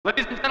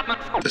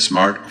the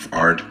Smart of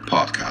Art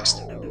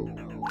podcast.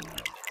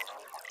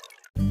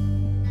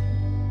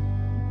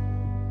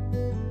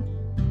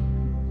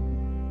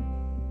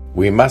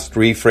 We must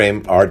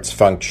reframe art's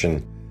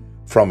function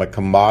from a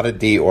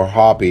commodity or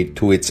hobby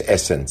to its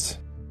essence,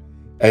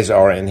 as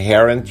our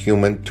inherent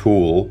human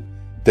tool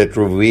that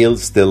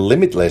reveals the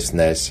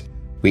limitlessness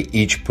we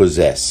each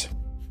possess.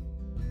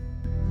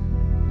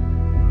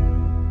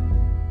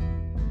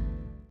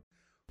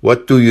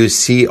 What do you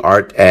see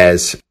art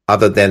as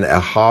other than a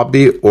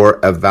hobby or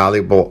a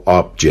valuable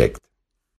object?